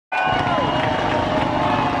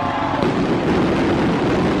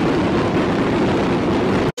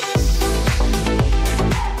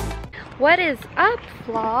What is up,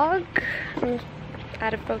 vlog? I'm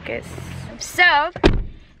out of focus. So,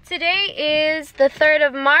 today is the 3rd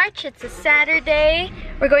of March. It's a Saturday.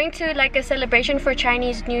 We're going to like a celebration for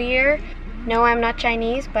Chinese New Year. No, I'm not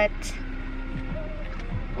Chinese, but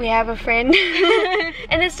we have a friend.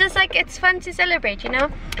 And it's just like, it's fun to celebrate, you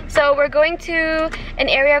know? So we're going to an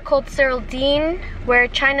area called Cyrildene, where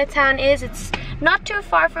Chinatown is. It's not too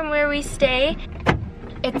far from where we stay.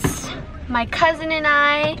 It's my cousin and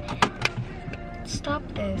I. Stop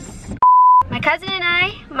this. My cousin and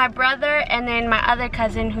I, my brother, and then my other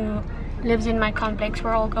cousin who lives in my complex.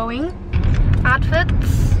 We're all going.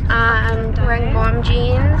 Outfits, I'm wearing mom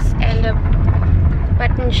jeans and a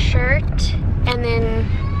button shirt, and then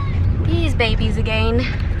these babies again.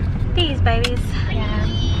 These babies. Yeah.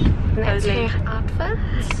 That's her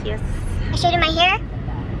outfits. Yes. I straightened my hair.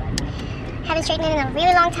 Haven't straightened it in a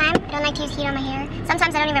really long time. I don't like to use heat on my hair.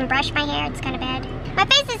 Sometimes I don't even brush my hair. It's kind of bad. My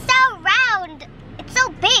face is so round. It's so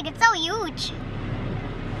big. It's so huge.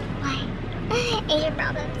 Why? Asian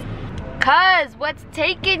problems. Cuz, what's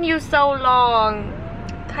taking you so long?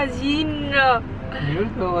 Cuz you know. You're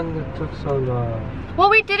the one that took so long. Well,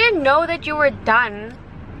 we didn't know that you were done.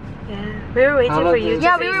 Yeah, we were waiting for you.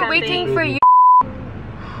 Yeah, we were waiting for you.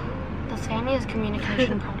 This family has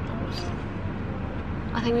communication problems.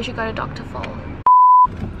 I think we should go to Dr. Fall.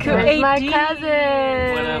 Where's my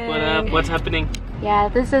cousin? What up, what up? What's happening? Yeah,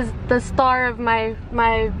 this is the star of my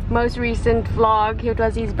most recent vlog. It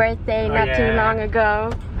was his birthday not too long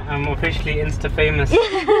ago. I'm officially Insta famous.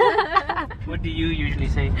 What do you usually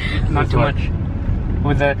say? Not too much.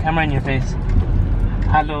 With the camera in your face.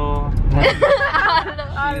 Hello.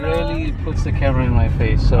 He really puts the camera in my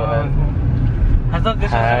face, so I thought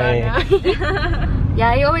this was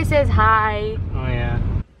Yeah, he always says hi. Oh yeah.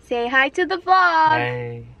 Say hi to the vlog.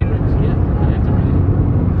 Hi. To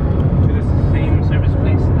the same service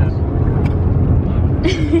place as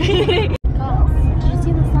Did you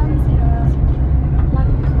see the sunset?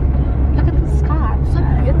 Look at the sky. It's so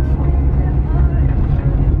beautiful.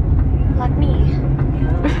 Like me.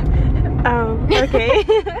 Oh, okay.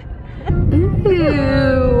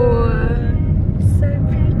 Ooh. So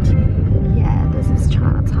pretty. Yeah, this is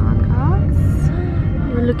Chinatown, guys.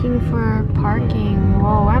 We're looking for parking.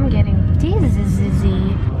 Whoa, I'm getting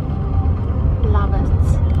dizzy. Love it.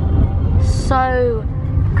 So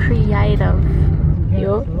creative.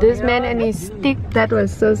 Yo, this man and his stick, that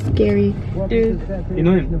was so scary. Dude. You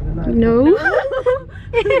know him? No.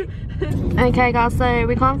 Okay guys, so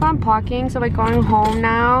we can't find parking, so we're going home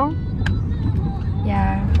now.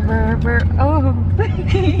 Yeah, we're oh.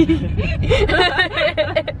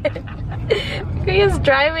 His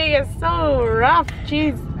driving is so rough,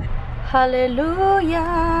 jeez.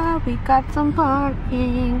 Hallelujah, we got some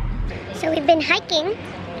parking. So we've been hiking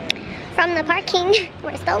from the parking.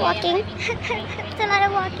 We're still walking. It's a lot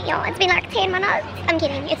of walking. Yo, it's been like 10 minutes. I'm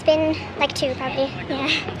kidding. It's been like 2 probably. Yeah.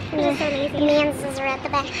 I'm just so lazy. The mans are at the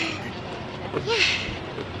back. Yeah.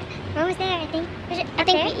 We're almost there, I think.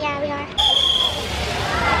 Yeah, we are.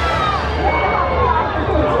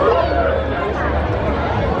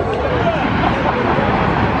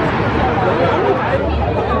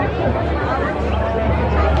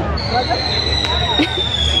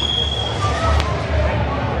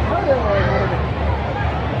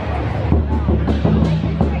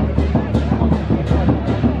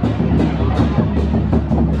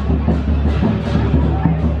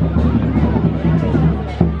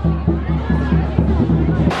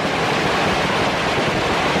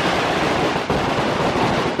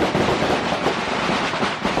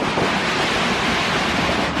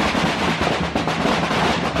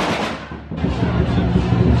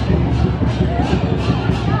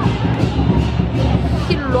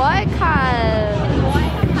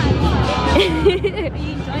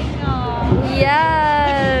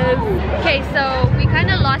 Yes. Okay, so we kind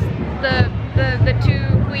of lost the two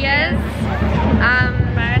Guyas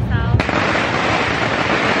by ourselves.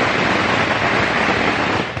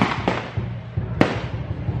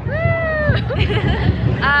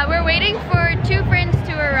 We're waiting for 2 friends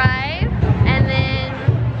to arrive, and then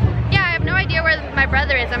yeah, I have no idea where my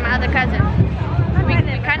brother is and my other cousin. We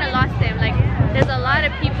kind of lost him. Like, there's a lot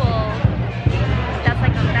of people.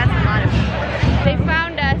 That's a lot of people. They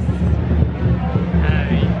found us.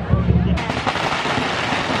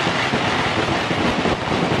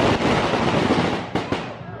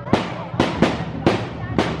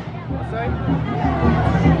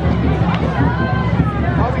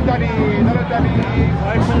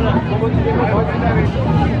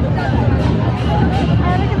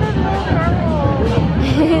 Look at this little girl.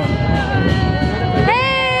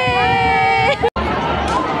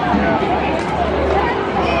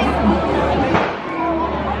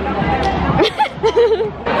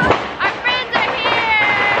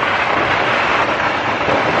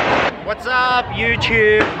 What's up,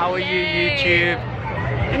 YouTube? How are you, YouTube?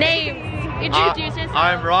 Name. Introduce yourself.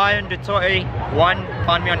 I'm Ryan Dutoy.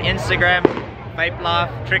 Find me on Instagram. Vape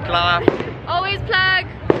Laugh, Trick Laugh. Always plug.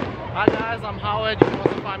 Hi guys, I'm Howard. You can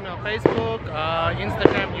also find me on Facebook,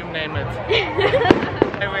 Instagram, you name it.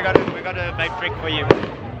 Hey, we got a vape trick for you.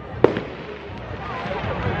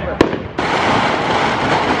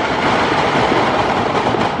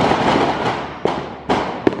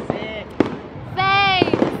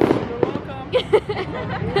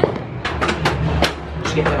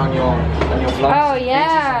 Just get that on your vlog. Oh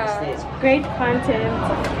yeah. Great content.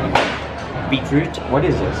 Beetroot. What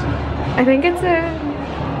is this? I think it's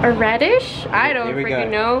a reddish? I don't freaking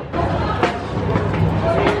know.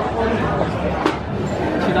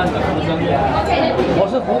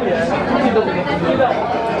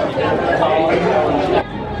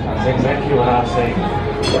 That's exactly what I was saying.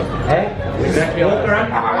 Hey? Exactly what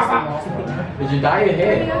Did you dye your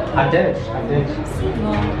hair? I did.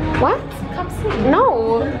 What?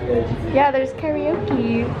 No. Yeah, there's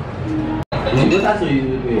karaoke.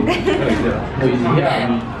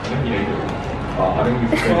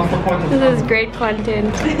 This is great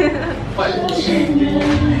content.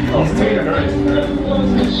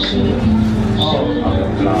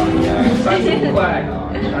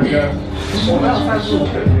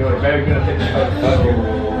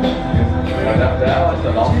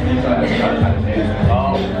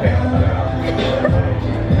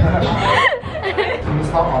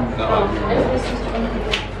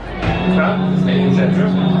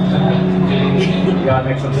 You gotta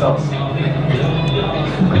make some sauce.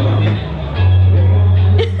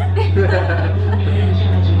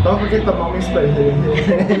 Don't forget the mommy spray here.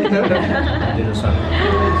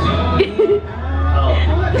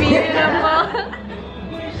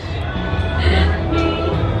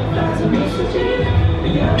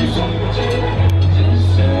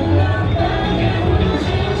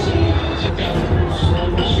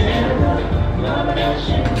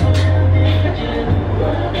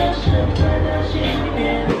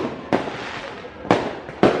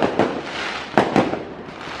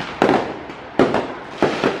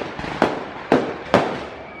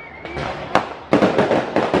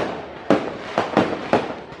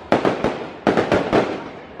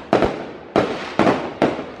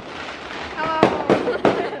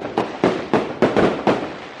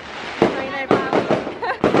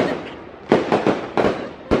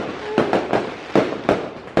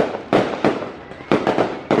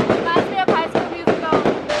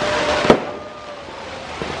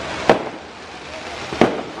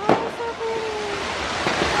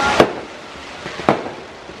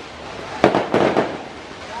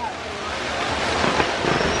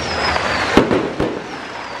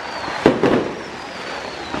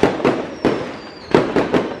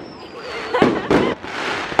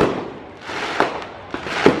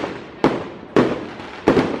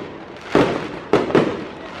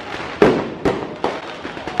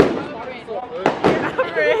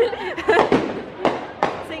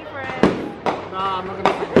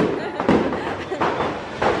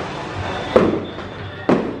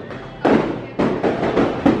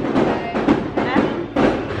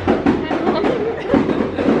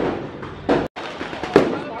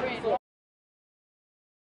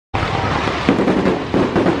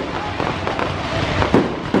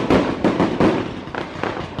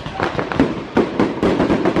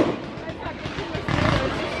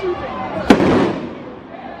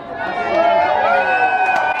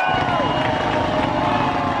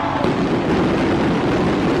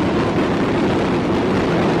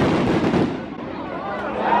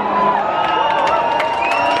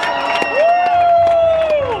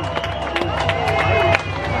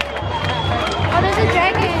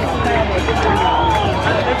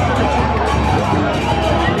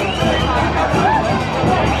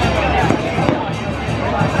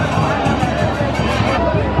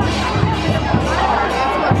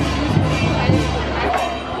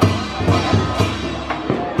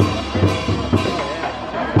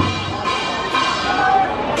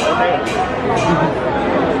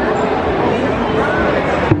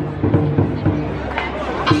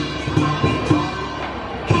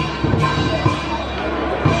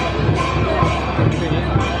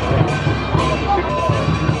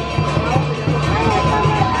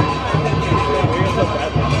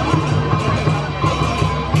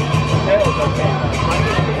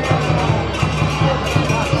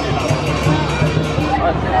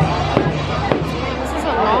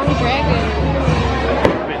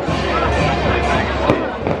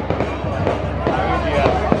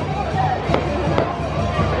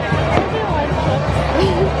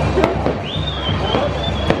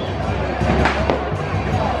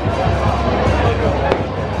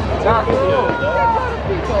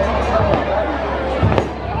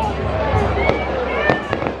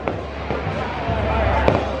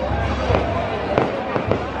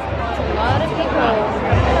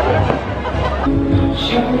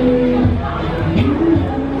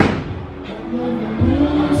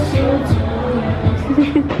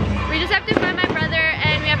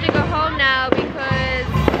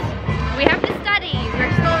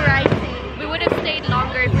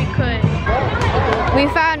 We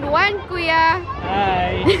found one, Kuya.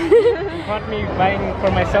 Hi. Caught me buying for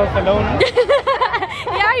myself alone.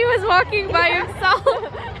 Yeah, he was walking by himself.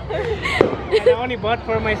 And I only bought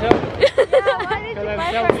for myself.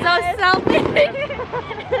 So selfish.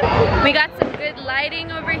 We got some good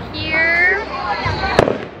lighting over here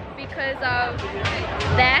because of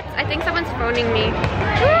that. I think someone's phoning me.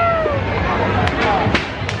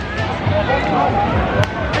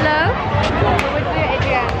 Hello?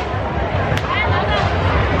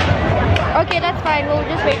 Okay, that's fine. We'll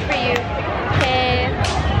just wait for you. Okay.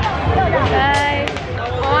 Bye.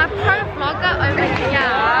 Oh, I'm part of vlogger over here.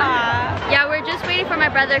 Yeah, we're just waiting for my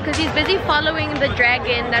brother because he's busy following the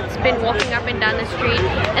dragon that's been walking up and down the street.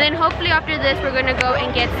 And then hopefully after this, we're gonna go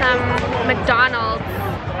and get some McDonald's.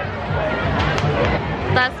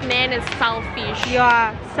 That man is selfish.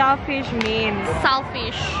 Yeah, selfish means.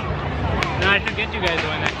 Selfish. No, I should get you guys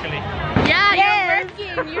one actually. Yeah, Yes.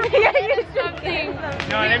 you're working. You're doing something.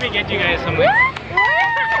 No, let me get you guys something.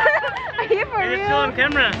 Are you for You're real? still on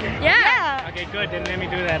camera. Yeah. Okay, good. Then let me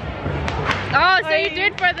do that. Oh, so you do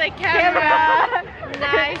it for the camera.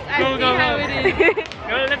 Nice. I Go, see go, how go. it is.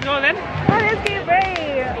 Go, let's go then. Oh, let's get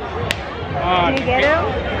brave. Oh, Can you get him?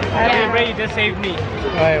 Yeah. Ray, you just saved me.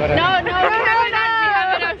 Alright, whatever. No, we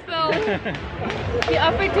have it on film. He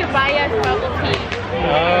offered to buy us bubble tea.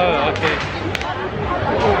 Oh, okay.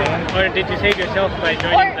 Or did you save yourself by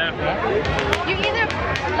joining them? You either,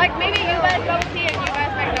 like maybe you buy bubble tea and you buy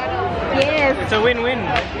McDonald's. Yes. It's a win-win.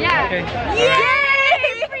 Yeah. Okay.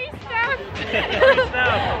 Yay! Free stuff! Free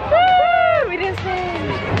stuff. Woo! We didn't say.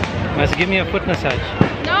 Must give me a foot massage.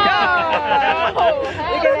 No!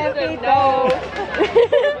 Look at that feet though.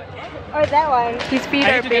 Or that one. His feet I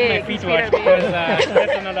are need to get my big. feet His washed because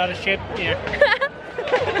there's a lot of shit here.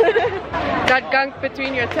 Got gunk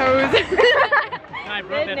between your toes. No, I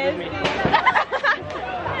brought that with me.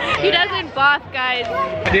 He doesn't bath, guys.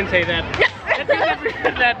 I didn't say that. Let's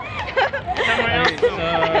get that somewhere else. So,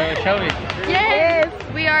 shall we? Yes.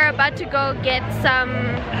 We are about to go get some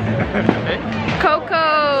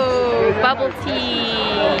cocoa bubble tea.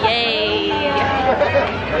 Yay.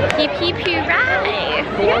 Hip hip hooray.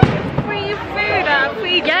 Free food,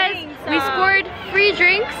 free Yes, drinks. we scored free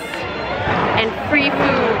drinks and free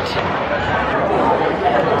food.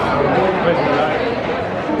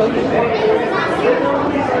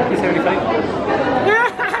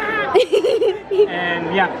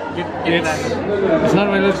 And yeah, get that. It's not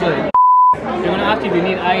what it looks like. They're gonna ask you if you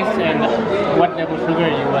need ice and what level sugar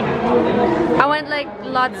you want. I want like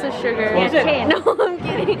lots of sugar. What is it? 10. No, I'm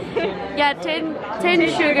kidding. Yeah, 10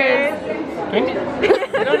 sugars. 20? You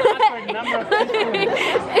don't ask for a number of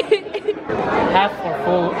teaspoons. Half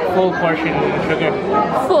or full portion sugar.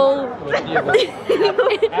 Full. Half.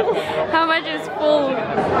 How much is full?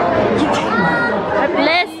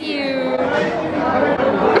 Bless you.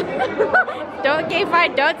 Okay,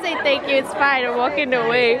 fine. Don't say thank you. It's fine. I'm walking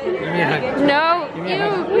away. Give me a hug. No, Give me a you,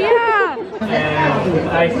 hug. yeah. And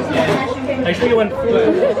ice. Yeah. I still want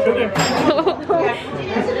sugar.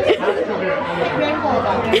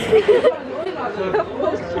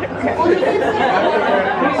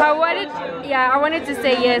 I wanted to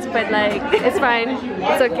say yes, but like, it's fine.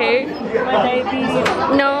 It's okay.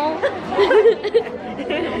 No.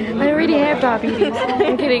 I already have diabetes.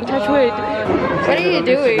 I'm kidding. Touch wood. What are you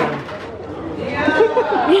doing?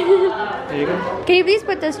 There you go. Can you please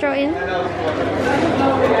put the straw in?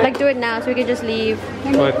 Like, do it now so we can just leave.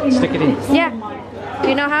 What? Stick it in. Yeah. Do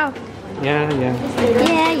you know how? Yeah. Yeah.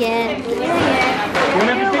 You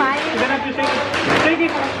don't have to shake it. Shake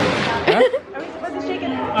it. Huh?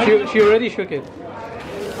 She already shook it.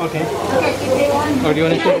 Okay. Or do you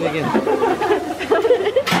want to shake it again?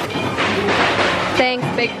 Thanks,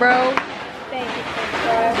 big bro.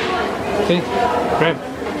 See? Grab.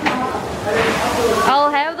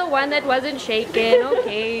 I'll have the one that wasn't shaken.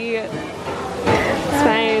 Okay. It's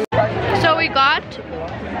fine. So we got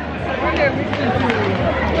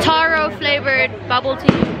taro flavored bubble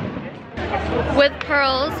tea with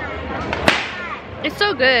pearls. It's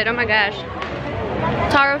so good. Oh my gosh.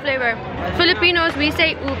 Taro flavor. Filipinos, we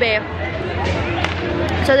say ube.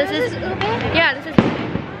 So this is ube? Yeah, this is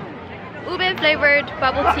ube flavored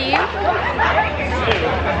bubble tea.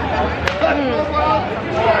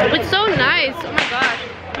 It's so nice. Oh my gosh.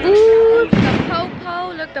 Ooh, the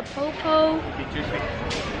popo. Look, the popo.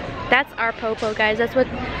 That's our popo, guys. That's what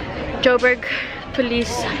Joburg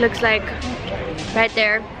police looks like right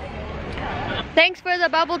there. Thanks for the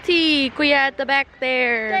bubble tea, Kuya, at the back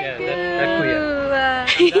there. Thank you.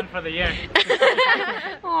 I'm done for the year.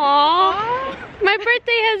 Aww. My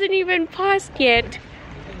birthday hasn't even passed yet.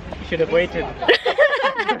 You should have waited.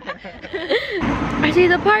 I see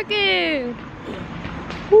the parking.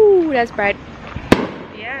 Ooh, that's bright.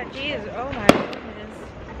 Yeah, geez. Oh my goodness.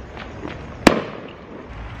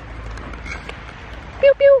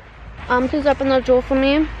 Pew pew. Please open the door for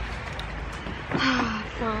me.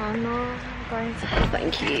 Oh no, guys.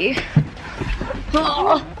 Thank you.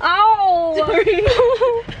 Oh, ow! Sorry.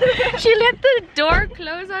 She let the door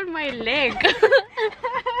close on my leg.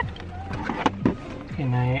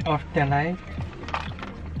 Can I off the light?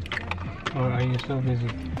 Or are you so busy?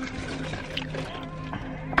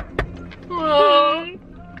 Oh.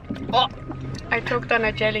 Oh. I choked on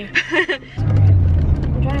a jelly.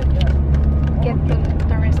 I'm trying to get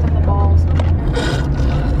the rest of the balls.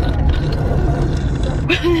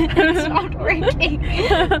 It's not working.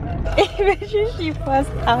 Imagine she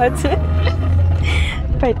passed out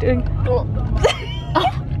by doing.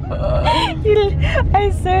 I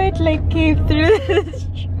saw it like came through.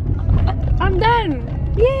 I'm done.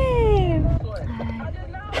 Yay!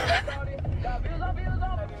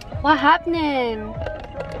 What happened?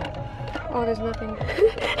 Oh, there's nothing.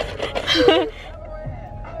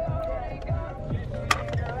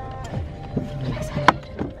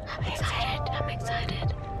 I'm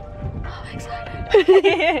excited.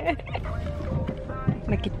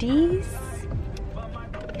 Look at these.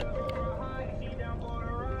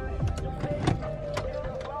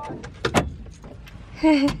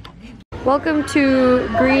 Welcome to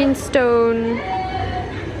Greenstone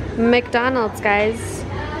McDonald's, guys.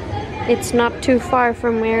 It's not too far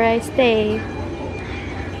from where I stay.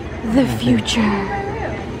 The future.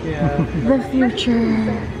 Yeah. The future.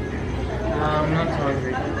 I'm not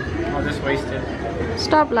hungry. I'll just waste it.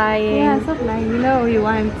 Stop lying. Yeah, stop lying. You know you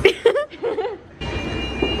want.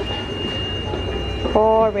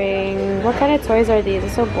 Boring. What kind of toys are these?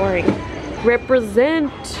 It's so boring.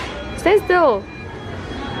 Represent. Stand still.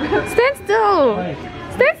 Stand still.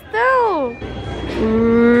 Stand still.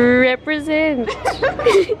 Represent.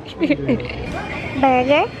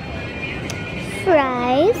 Burger,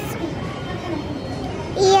 fries,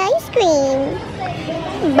 ice cream.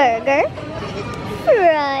 Burger,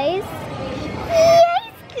 fries,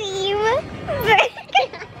 ice cream. Burger.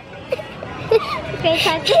 Great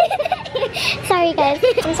talk. Sorry guys,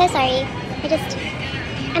 I'm so sorry.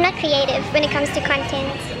 I'm not creative when it comes to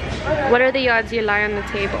content. What are the odds you lie on the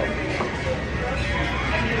table?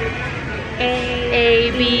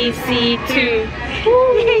 A, B, C, 2.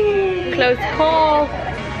 Close call.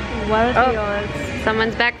 What are the odds?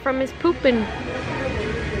 Someone's back from his pooping.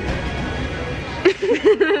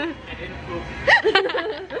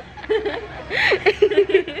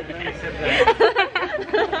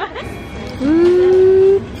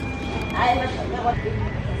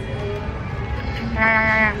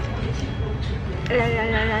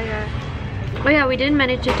 Oh yeah, we didn't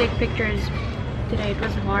manage to take pictures today. It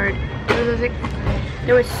was hard. It was like,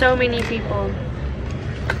 there were so many people.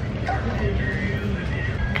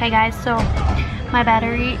 Okay guys, so my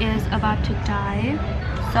battery is about to die.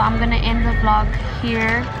 So I'm gonna end the vlog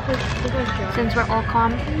here since we're all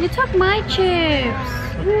calm. You took my chips.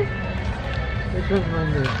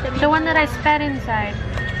 The one that I spat inside.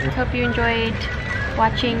 Hope you enjoyed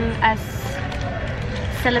watching us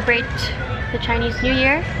celebrate the Chinese New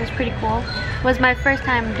Year. It was pretty cool. It was my first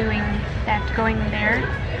time doing that, going there.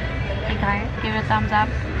 Hey guys, give it a thumbs up.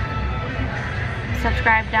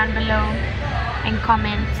 Subscribe down below and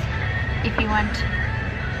comment if you want.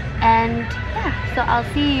 And yeah, so I'll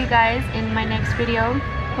see you guys in my next video.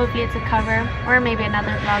 Hopefully it's a cover or maybe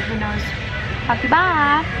another vlog, who knows. Okay,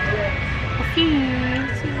 bye. I'll see you.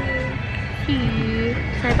 See you.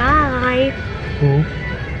 Say bye.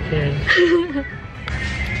 Okay.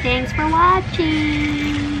 Thanks for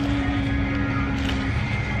watching.